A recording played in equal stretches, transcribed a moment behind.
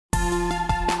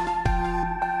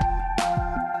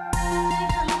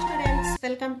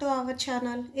Welcome to our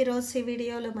channel. ఈరోజు ఈ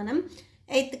వీడియోలో మనం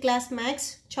 8th class maths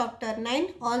chapter 9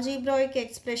 Algebraic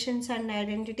Expressions and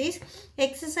Identities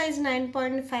exercise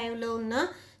 9.5లో ఉన్న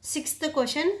 6th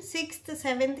question 6th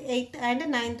 7th 8th and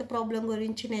 9th problem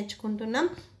గురించి నేర్చుకుంటున్నాం.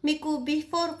 మీకు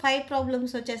బిఫోర్ 5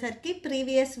 ప్రాబ్లమ్స్ వచ్చేసరికి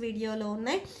ప్రీవియస్ వీడియోలో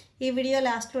ఉన్నాయి. ఈ వీడియో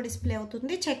లాస్ట్లో డిస్ప్లే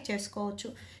అవుతుంది, చెక్ చేసుకోవచ్చు.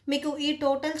 మీకు ఈ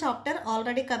టోటల్ చాప్టర్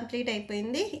ఆల్రెడీ కంప్లీట్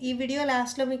అయిపోయింది. ఈ వీడియో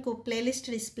లాస్ట్లో మీకు ప్లేలిస్ట్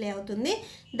డిస్ప్లే అవుతుంది.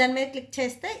 దాని మీద క్లిక్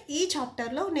చేస్తే ఈ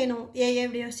చాప్టర్లో నేను ఏ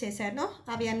వీడియోస్ చేశానో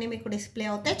అవి అన్నీ మీకు డిస్ప్లే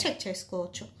అవుతాయి, చెక్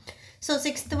చేసుకోవచ్చు. సో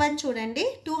 6th వన్ చూడండి,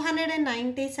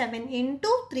 297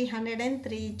 ఇంటూ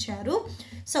 303 ఇచ్చారు.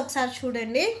 సో ఒకసారి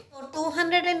చూడండి,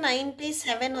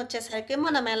 297 వచ్చేసరికి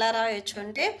మనం ఎలా రాయొచ్చు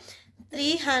అంటే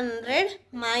 300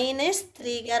 మైనస్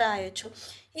 3గా రాయొచ్చు.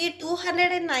 ఈ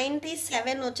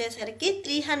 297 వచ్చేసరికి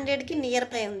 300కి నియర్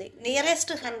బై ఉంది.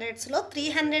 నియరెస్ట్ హండ్రెడ్స్లో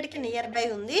 300కి నియర్ బై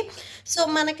ఉంది. సో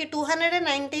మనకి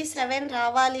 297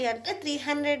 రావాలి అంటే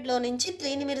 300లో నుంచి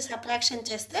 3ని మీరు సబ్ట్రాక్షన్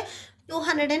చేస్తే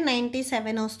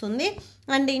 297 వస్తుంది.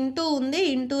 అండ్ ఇంటూ ఉంది,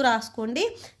 ఇంటూ రాసుకోండి.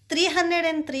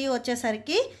 303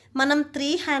 వచ్చేసరికి మనం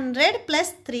 300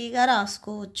 ప్లస్ 3గా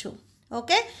రాసుకోవచ్చు.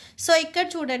 ఓకే, సో ఇక్కడ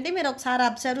చూడండి, మీరు ఒకసారి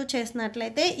అబ్జర్వ్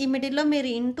చేసినట్లయితే ఈ మిడిల్లో మీరు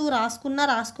ఇంటూ రాసుకున్నా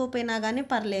రాసుకోపోయినా కానీ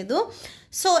పర్లేదు.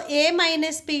 సో ఏ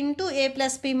మైనస్ బి ఇంటూ ఏ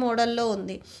ప్లస్ బి మోడల్లో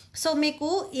ఉంది. సో మీకు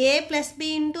ఏ ప్లస్ బి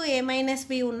ఇంటూ ఏ మైనస్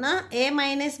బి ఉన్నా, ఏ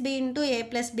మైనస్ బి ఇంటూ ఏ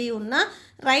ప్లస్ బి ఉన్నా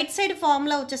రైట్ సైడ్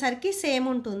ఫార్ములా వచ్చేసరికి సేమ్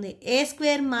ఉంటుంది, ఏ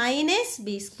square minus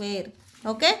B square.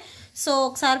 Okay, so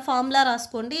ఒకసారి ఫార్ములా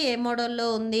రాసుకోండి ఏ మోడల్లో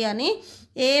ఉంది అని.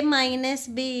 ఏ మైనస్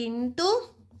బి ఇంటూ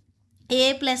ఏ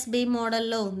ప్లస్ బి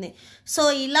మోడల్లో ఉంది. సో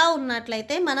ఇలా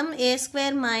ఉన్నట్లయితే మనం ఏ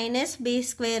స్క్వేర్ మైనస్ బి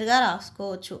స్క్వేర్గా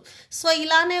రాసుకోవచ్చు. సో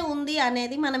ఇలానే ఉంది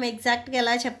అనేది మనం ఎగ్జాక్ట్గా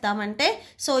ఎలా చెప్తామంటే,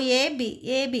 సో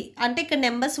ఏబి అంటే ఇక్కడ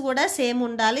నెంబర్స్ కూడా సేమ్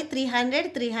ఉండాలి. 300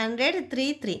 300 3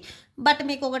 3, బట్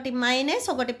మీకు ఒకటి మైనస్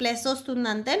ఒకటి ప్లస్ వస్తుంది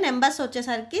అంతే. నెంబర్స్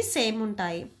వచ్చేసరికి సేమ్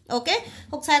ఉంటాయి. ఓకే,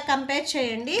 ఒకసారి కంపేర్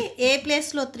చేయండి. ఏ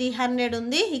ప్లేస్లో 300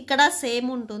 ఉంది, ఇక్కడ సేమ్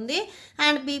ఉంటుంది.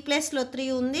 అండ్ బి ప్లేస్లో 3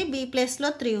 ఉంది, బి ప్లేస్లో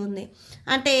 3 ఉంది.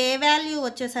 అంటే ఏ వాల్యూ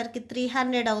వచ్చేసరికి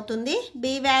 300 అవుతుంది,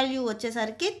 బి వాల్యూ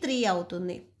వచ్చేసరికి 3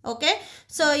 అవుతుంది. ఓకే,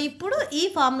 సో ఇప్పుడు ఈ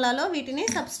ఫార్ములాలో వీటిని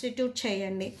సబ్స్టిట్యూట్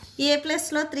చేయండి. ఏ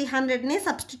ప్లస్లో 300ని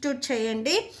సబ్స్టిట్యూట్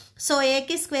చేయండి. సో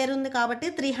ఏకి స్క్వేర్ ఉంది కాబట్టి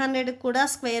 300 కూడా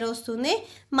స్క్వేర్ వస్తుంది.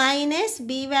 మైనస్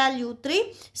బి వాల్యూ 3,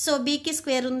 సో బీకి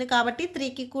స్క్వేర్ ఉంది కాబట్టి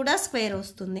 3కి కూడా స్క్వేర్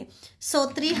వస్తుంది. సో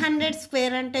 300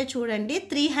 స్క్వేర్ అంటే చూడండి,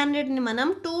 300ని మనం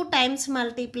 2 టైమ్స్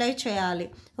మల్టిప్లై చేయాలి.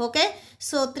 ఓకే,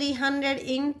 సో 300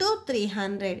 ఇంటూ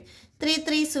 300, 3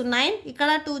 3s 9, ఇక్కడ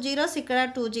 2 zeros, ఇక్కడ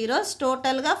 2 zeros,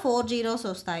 టోటల్గా 4 zeros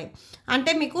వస్తాయి.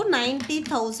 అంటే మీకు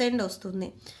 90,000 వస్తుంది.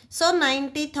 సో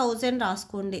 90,000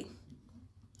 రాసుకోండి.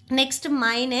 Next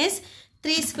minus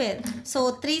 3 square. So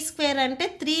 3 square అంటే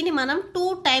 3ని మనం 2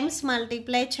 టైమ్స్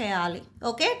మల్టిప్లై చేయాలి.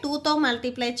 ఓకే, 2తో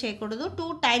మల్టిప్లై చేయకూడదు, 2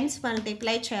 టైమ్స్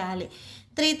మల్టిప్లై చేయాలి.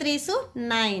 3 3s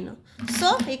 9, సో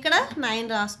ఇక్కడ 9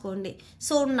 రాసుకోండి.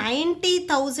 సో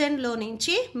 90,000లో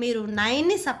నుంచి మీరు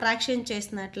 9ని సబ్ట్రాక్షన్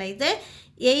చేసినట్లయితే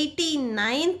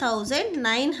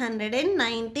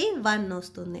 89,991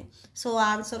 వస్తుంది. సో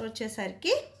ఆన్సర్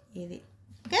వచ్చేసరికి ఇది.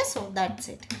 Okay, so that's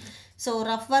it. So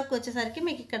rough work వచ్చేసరికి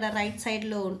మీకు ఇక్కడ రైట్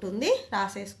సైడ్లో ఉంటుంది,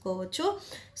 రాసేసుకోవచ్చు.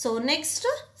 So next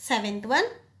 7th one.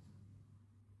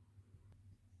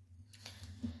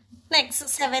 Next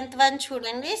 7th one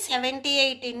చూడండి,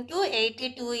 78 ఇంటూ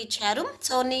 82 ఇచ్చారు.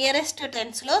 సో నియరెస్ట్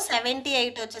టెన్స్లో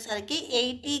 78 వచ్చేసరికి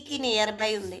 80కి నియర్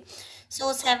బై ఉంది. సో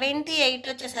 78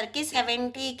 వచ్చేసరికి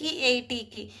 70కి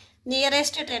 80కి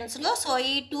నియరెస్ట్ టెన్స్లో. సో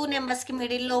ఈ 2 నెంబర్స్కి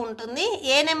మిడిల్లో ఉంటుంది.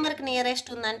 ఏ నెంబర్కి నియరెస్ట్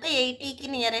ఉందంటే 80కి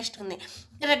నియరెస్ట్ ఉంది.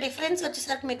 ఇక్కడ డిఫరెన్స్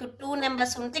వచ్చేసరికి మీకు 2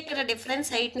 నెంబర్స్ ఉంది, ఇక్కడ డిఫరెన్స్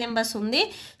 8 నెంబర్స్ ఉంది.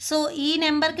 సో ఈ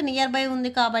నెంబర్కి నియర్ బై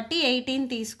ఉంది కాబట్టి 18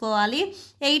 తీసుకోవాలి.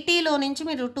 80లో నుంచి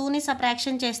మీరు 2ని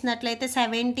సబ్ట్రాక్షన్ చేసినట్లయితే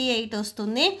 78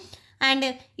 వస్తుంది. అండ్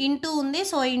ఇంటూ ఉంది,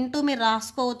 సో ఇంటూ మీరు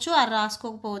రాసుకోవచ్చు, అది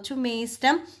రాసుకోకపోవచ్చు, మీ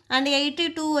ఇష్టం. అండ్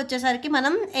 82 వచ్చేసరికి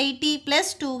మనం 80 ప్లస్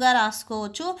 2గా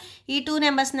రాసుకోవచ్చు. ఈ 2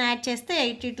 నెంబర్స్ని యాడ్ చేస్తే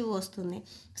 82 వస్తుంది.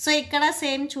 సో ఇక్కడ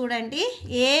సేమ్ చూడండి,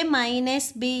 ఏ మైనస్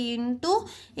బి ఇంటూ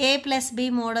ఏ ప్లస్ బి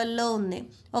మోడల్లో ఉంది.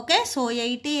 ఓకే, సో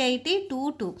 80 80 2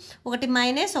 2, ఒకటి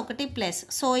మైనస్ ఒకటి ప్లస్.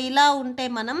 సో ఇలా ఉంటే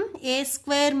మనం ఏ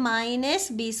స్క్వేర్ మైనస్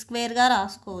బి స్క్వేర్గా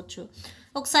రాసుకోవచ్చు.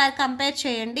 ఒకసారి కంపేర్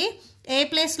చేయండి. ఏ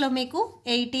ప్లేస్లో మీకు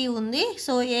 80 ఉంది,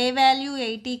 సో ఏ వాల్యూ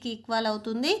 80కి ఈక్వల్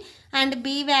అవుతుంది. అండ్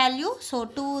బి వాల్యూ సో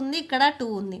 2 ఉంది, ఇక్కడ 2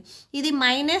 ఉంది. ఇది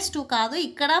 -2 కాదు,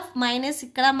 ఇక్కడ మైనస్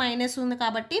ఇక్కడ మైనస్ ఉంది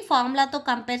కాబట్టి ఫార్ములాతో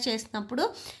కంపేర్ చేసినప్పుడు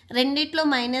రెండిట్లో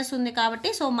మైనస్ ఉంది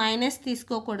కాబట్టి సో మైనస్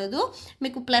తీసుకోకూడదు,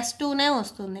 మీకు +2నే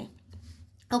వస్తుంది.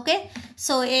 Okay.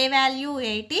 So A value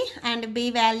 80 and B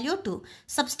value 2.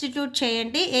 Substitute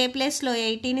చేయండి. ఏ ప్లేస్లో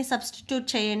 80ని సబ్స్టిట్యూట్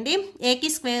చేయండి. ఏకి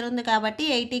స్క్వేర్ ఉంది కాబట్టి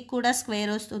 80కి కూడా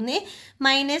స్క్వేర్ వస్తుంది.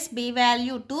 Minus B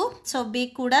value 2. So B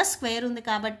కూడా స్క్వేర్ ఉంది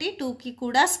కాబట్టి 2కి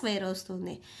కూడా స్క్వేర్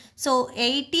వస్తుంది. సో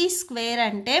 80 స్క్వేర్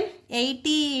అంటే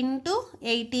 80 ఇంటూ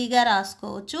 80గా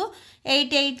రాసుకోవచ్చు.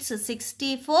 8 8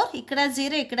 64. ఇక్కడ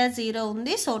 0 ఇక్కడ 0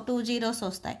 ఉంది. సో 2 zeros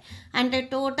వస్తాయి. అంటే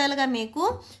టోటల్గా మీకు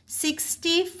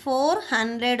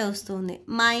 6400 వస్తుంది.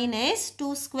 మైనస్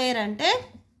 2 స్క్వేర్ అంటే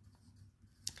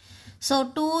so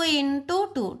 2 into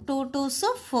 2 2 2s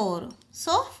 4.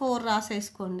 So 4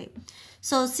 రాసేసుకోండి.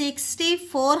 So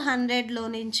 6400లో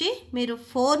నుంచి మీరు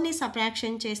 4ని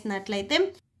సబ్ట్రాక్షన్ చేసినట్లయితే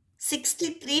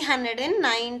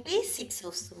 6396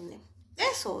 వస్తుంది. Okay.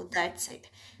 So that's it.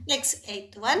 Next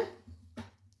 8th one.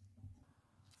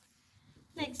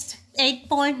 Next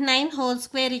 8.9 whole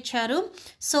square ఇచ్చారు.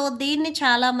 సో దీన్ని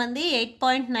చాలామంది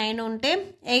 8.9 ఉంటే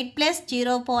 8 +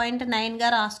 0.9గా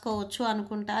రాసుకోవచ్చు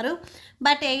అనుకుంటారు.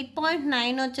 బట్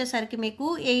 8.9 వచ్చేసరికి మీకు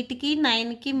 8కి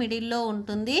 9కి మిడిల్లో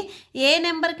ఉంటుంది. ఏ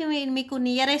నెంబర్కి మీకు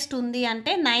నియరెస్ట్ ఉంది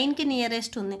అంటే 9కి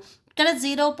నియరెస్ట్ ఉంది. ఇక్కడ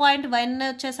 0.1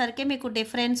 వచ్చేసరికి మీకు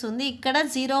డిఫరెన్స్ ఉంది. ఇక్కడ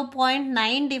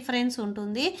 0.9 డిఫరెన్స్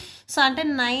ఉంటుంది. సో అంటే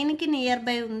 9కి నియర్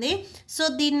బై ఉంది. సో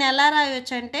దీన్ని ఎలా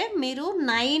రాయొచ్చు అంటే మీరు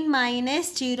 9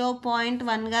 -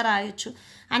 0.1గా రాయొచ్చు.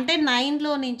 అంటే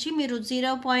 9లో నుంచి మీరు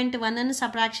 0.1ని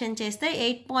సబ్ట్రాక్షన్ చేస్తే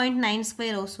 8.9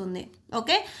 స్క్వేర్ వస్తుంది.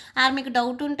 ఓకే. మీకు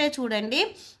డౌట్ ఉంటే చూడండి.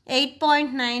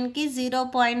 8.9కి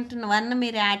 0.1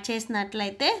 మీరు యాడ్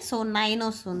చేసినట్లయితే సో 9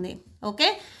 వస్తుంది. ఓకే.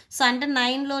 సో అంటే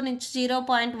 9లో నుంచి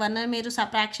 0.1 మీరు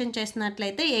సబ్ట్రాక్షన్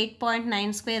చేసినట్లయితే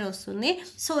 8.9 స్క్వేర్ వస్తుంది.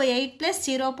 సో 8 +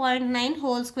 0.9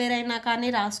 హోల్ స్క్వేర్ అయినా కానీ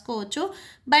రాసుకోవచ్చు.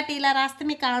 బట్ ఇలా రాస్తే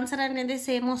మీకు ఆన్సర్ అనేది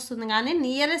సేమ్ వస్తుంది. కానీ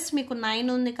నియరెస్ట్ మీకు 9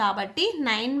 ఉంది కాబట్టి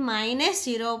 9 -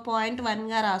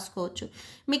 0.1గా రాసుకోవచ్చు.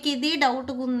 మీకు ఇది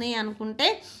డౌట్ ఉంది అనుకుంటే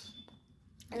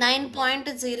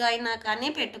 9.0 అయినా కానీ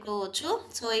పెట్టుకోవచ్చు.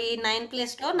 సో ఈ 9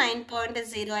 ప్లేస్లో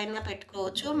 9.0 అయినా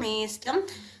పెట్టుకోవచ్చు, మీ ఇష్టం.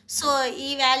 సో ఈ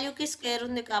వాల్యూకి స్క్వేర్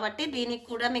ఉంది కాబట్టి దీనికి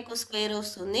కూడా మీకు స్క్వేర్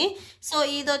వస్తుంది. సో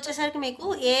ఇది వచ్చేసరికి మీకు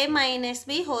a -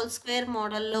 b హోల్ స్క్వేర్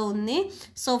మోడల్లో ఉంది.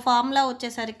 సో ఫార్ములా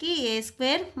వచ్చేసరికి a²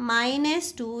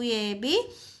 - 2ab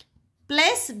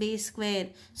 + b square.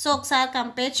 So ఒకసారి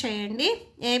కంపేర్ చేయండి.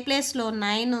 ఏ ప్లేస్లో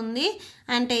 9 ఉంది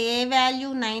అంటే ఏ వాల్యూ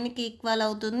 9కి ఈక్వల్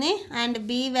అవుతుంది అండ్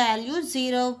బి వాల్యూ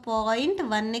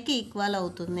 0.1కి ఈక్వల్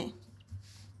అవుతుంది.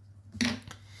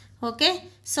 Okay.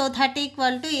 So that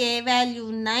equal to A value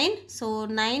 9. So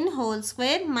 9 whole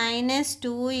square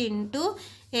 -2 into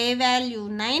A value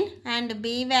 9 and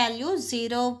B value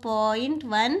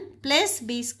 0.1 + b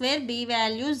square B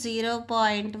value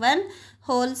 0.1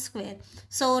 whole square.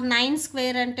 So 9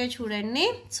 square అంటే చూడండి.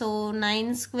 So 9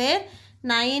 square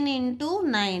 9 into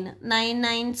 9 9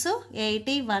 9s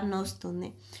 81 వస్తుంది.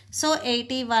 So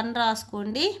 81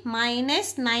 రాసుకోండి.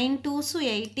 Minus 9 2s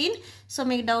 18. So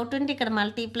మీకు doubt ఉంటే ఇక్కడ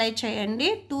multiply చేయండి.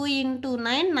 2 into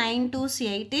 9 9 2s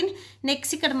 18.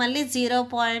 Next ఇక్కడ మళ్ళీ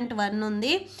 0.1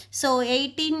 ఉంది. So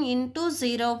 18 into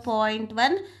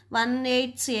 0.1 1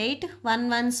 8s 8 1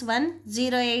 1s 1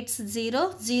 0 8s 0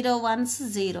 0 1s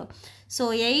 0. So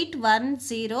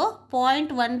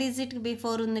 810.1 digit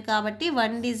before ఉంది కాబట్టి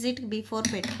 1 డిజిట్ బిఫోర్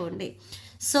పెట్టుకోండి.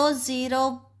 సో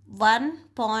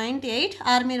 0.1.8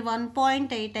 ఆర్ మీరు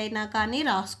 1.8 అయినా కానీ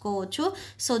రాసుకోవచ్చు.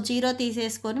 సో 0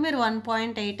 తీసేసుకొని మీరు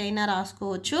 1.8 అయినా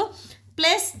రాసుకోవచ్చు.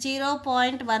 ప్లస్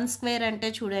 0.1 స్క్వేర్ అంటే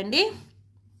చూడండి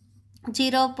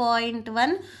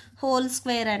 0.1 హోల్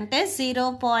స్క్వేర్ అంటే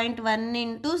 0.1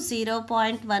 ఇంటూ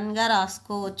 0.1గా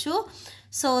రాసుకోవచ్చు.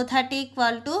 So that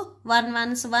equal to 1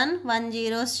 1s 1 1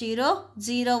 0s 0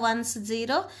 0 1s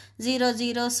 0 0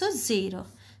 0s 0.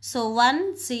 So 1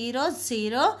 0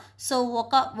 0. So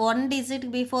ఒక 1 digit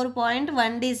before point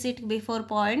 1 digit before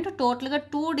point టోటల్గా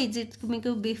 2 డిజిట్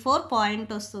మీకు బిఫోర్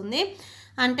పాయింట్ వస్తుంది.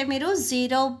 అంటే మీరు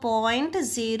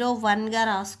 0.01గా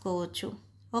రాసుకోవచ్చు.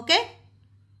 ఓకే.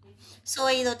 సో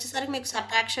ఇది వచ్చేసరికి మీకు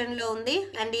సబ్ట్రాక్షన్లో ఉంది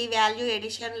అండ్ ఈ వాల్యూ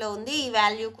ఎడిషన్లో ఉంది, ఈ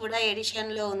వాల్యూ కూడా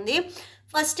ఎడిషన్లో ఉంది.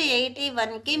 ఫస్ట్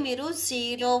 81కి మీరు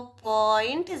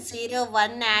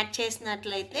 0.01 యాడ్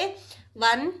చేసినట్లయితే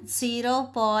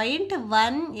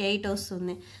 10.18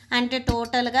 వస్తుంది. అంటే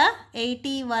టోటల్గా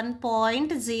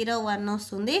 81.01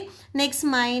 వస్తుంది. నెక్స్ట్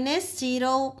మైనస్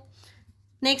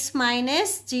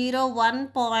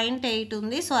 0.1.8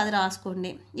 ఉంది. సో అది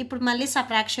రాసుకోండి. ఇప్పుడు మళ్ళీ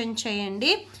సబ్ట్రాక్షన్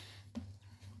చేయండి.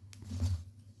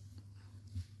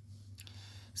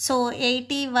 సో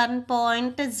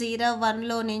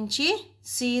 81.01లో నుంచి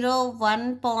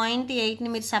 1.8ని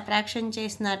మీరు సబ్ట్రాక్షన్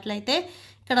చేసినట్లయితే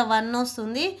ఇక్కడ 1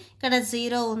 వస్తుంది, ఇక్కడ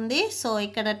 0 ఉంది. సో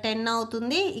ఇక్కడ 10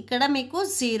 అవుతుంది, ఇక్కడ మీకు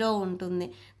 0 ఉంటుంది.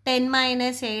 10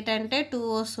 మైనస్ 8 అంటే 2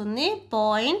 వస్తుంది.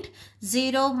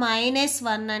 0.0 -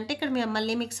 1 అంటే ఇక్కడ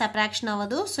మళ్ళీ మీకు సబ్ట్రాక్షన్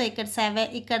అవ్వదు. సో ఇక్కడ 7,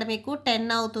 ఇక్కడ మీకు 10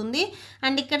 అవుతుంది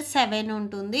అండ్ ఇక్కడ 7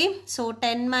 ఉంటుంది. సో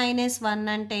 10 - 1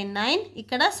 అంటే 9,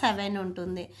 ఇక్కడ 7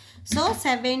 ఉంటుంది. సో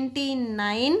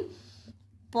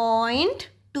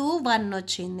 79.21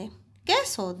 వచ్చింది. Okay,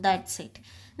 so that's it.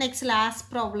 Next last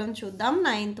problem చూద్దాం,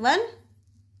 9th one.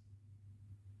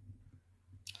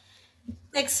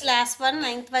 Next last one,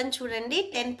 9th one చూడండి.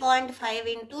 10.5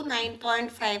 ఇంటూ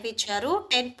 9.5 ఇచ్చారు.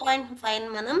 10.5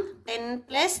 మనం 10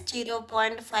 +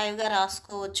 0.5గా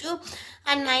రాసుకోవచ్చు.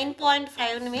 అండ్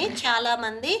 9.5ని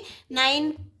చాలామంది 9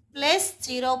 +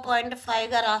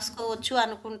 0.5గా రాసుకోవచ్చు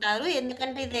అనుకుంటారు,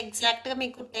 ఎందుకంటే ఇది ఎగ్జాక్ట్గా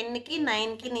మీకు 10కి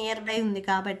 9కి నియర్ బై ఉంది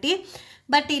కాబట్టి.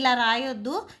 బట్ ఇలా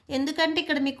రాయొద్దు, ఎందుకంటే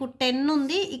ఇక్కడ మీకు 10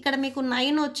 ఉంది, ఇక్కడ మీకు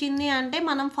 9 వచ్చింది అంటే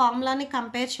మనం ఫార్ములాని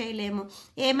కంపేర్ చేయలేము.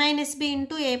 a - b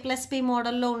into a + b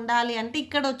మోడల్లో ఉండాలి అంటే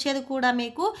ఇక్కడ వచ్చేది కూడా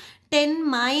మీకు 10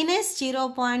 -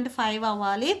 0.5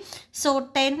 అవ్వాలి. సో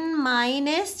 10 -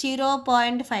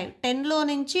 0.5, 10లో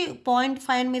నుంచి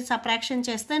 0.5 మీరు సబ్ట్రాక్షన్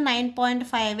చేస్తే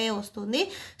 9.5 వస్తుంది.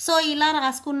 సో ఇలా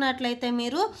రాసుకున్నట్లయితే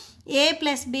మీరు a +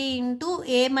 b into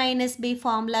a - b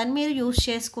ఫార్ములాని మీరు యూస్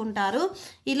చేసుకుంటారు.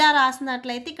 ఇలా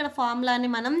రాసినట్లయితే ఇక్కడ ఫార్ములాని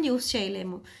మనం యూస్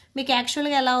చేయలేము. మీకు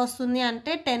యాక్చువల్గా ఎలా వస్తుంది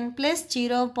అంటే 10 +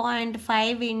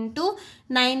 0.5 ఇంటూ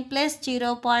 9 +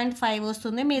 0.5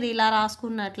 వస్తుంది. మీరు ఇలా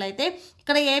రాసుకున్నట్లయితే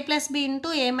ఇక్కడ a + b into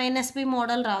a - b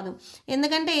model రాదు,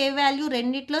 ఎందుకంటే ఏ వాల్యూ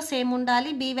రెండిట్లో సేమ్ ఉండాలి,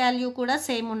 b వాల్యూ కూడా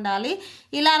సేమ్ ఉండాలి.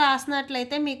 ఇలా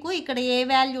రాసినట్లయితే మీకు ఇక్కడ ఏ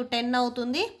వాల్యూ 10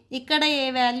 అవుతుంది, ఇక్కడ ఏ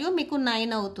వాల్యూ మీకు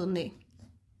 9 అవుతుంది.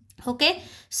 ఓకే,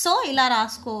 సో ఇలా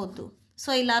రాసుకోవద్దు. సో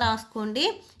ఇలా రాసుకోండి,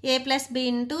 a + b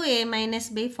into a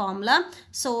 - b formula.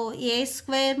 So a²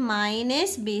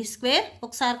 - b²,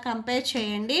 ఒకసారి కంపేర్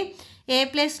చేయండి. ఏ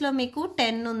ప్లేస్లో మీకు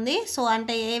 10 ఉంది, సో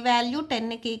అంటే ఏ వాల్యూ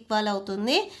 10కి ఈక్వల్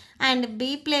అవుతుంది. అండ్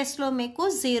బి ప్లేస్లో మీకు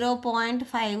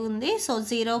 0.5 ఉంది, సో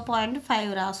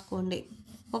 0.5 రాసుకోండి.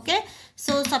 ఓకే,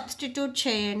 సో సబ్స్టిట్యూట్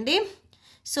చేయండి.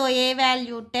 సో ఏ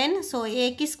వాల్యూ 10, సో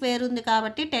ఏకి స్క్వేర్ ఉంది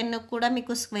కాబట్టి 10 కూడా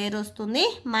మీకు స్క్వేర్ వస్తుంది.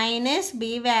 మైనస్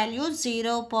బి వాల్యూ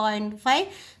 0.5,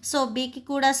 సో బికి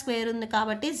కూడా స్క్వేర్ ఉంది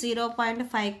కాబట్టి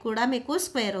 0.5 కూడా మీకు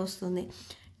స్క్వేర్ వస్తుంది.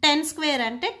 10 స్క్వేర్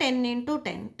అంటే 10 ×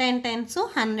 10, 10 10s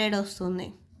 100 వస్తుంది.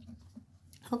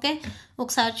 ఓకే,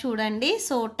 ఒకసారి చూడండి.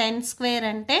 సో 10 స్క్వేర్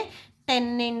అంటే 10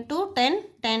 × 10,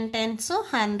 10 10s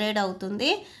 100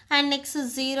 అవుతుంది. అండ్ నెక్స్ట్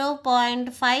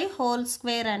 0.5 హోల్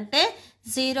స్క్వేర్ అంటే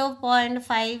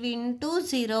 0.5 ×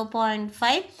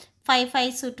 0.5, 5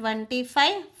 5s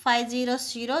 25, 5 0s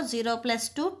 0, 0 +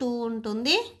 2 2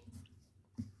 ఉంటుంది,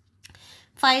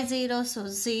 5 0s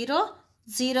 0,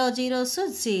 0 0s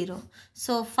 0.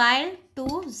 సో 5 2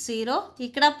 0,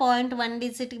 ఇక్కడ 1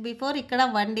 డిజిట్ బిఫోర్, ఇక్కడ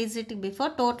 1 డిజిట్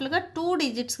బిఫోర్, టోటల్గా 2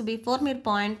 డిజిట్స్ బిఫోర్ మీరు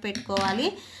పాయింట్ పెట్టుకోవాలి.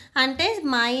 అంటే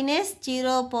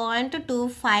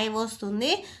 -0.25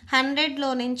 వస్తుంది. 100లో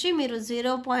నుంచి మీరు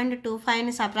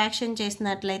 0.25ని సబ్ట్రాక్షన్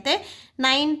చేసినట్లయితే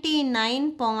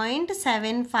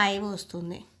 99.75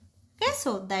 వస్తుంది. Okay,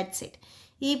 so that's it.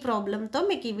 ఈ ప్రాబ్లంతో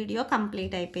మీకు ఈ వీడియో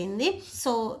కంప్లీట్ అయిపోయింది.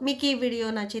 సో మీకు ఈ వీడియో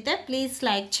నచ్చితే ప్లీజ్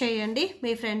లైక్ చేయండి,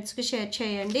 మీ ఫ్రెండ్స్కి షేర్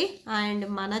చేయండి అండ్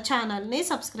మన ఛానల్ని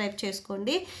సబ్స్క్రైబ్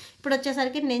చేసుకోండి. ఇప్పుడు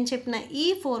వచ్చేసరికి నేను చెప్పిన ఈ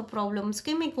 4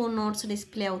 ప్రాబ్లమ్స్కి మీకు నోట్స్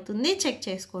డిస్ప్లే అవుతుంది, చెక్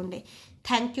చేసుకోండి.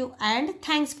 Thank you and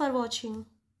thanks for watching.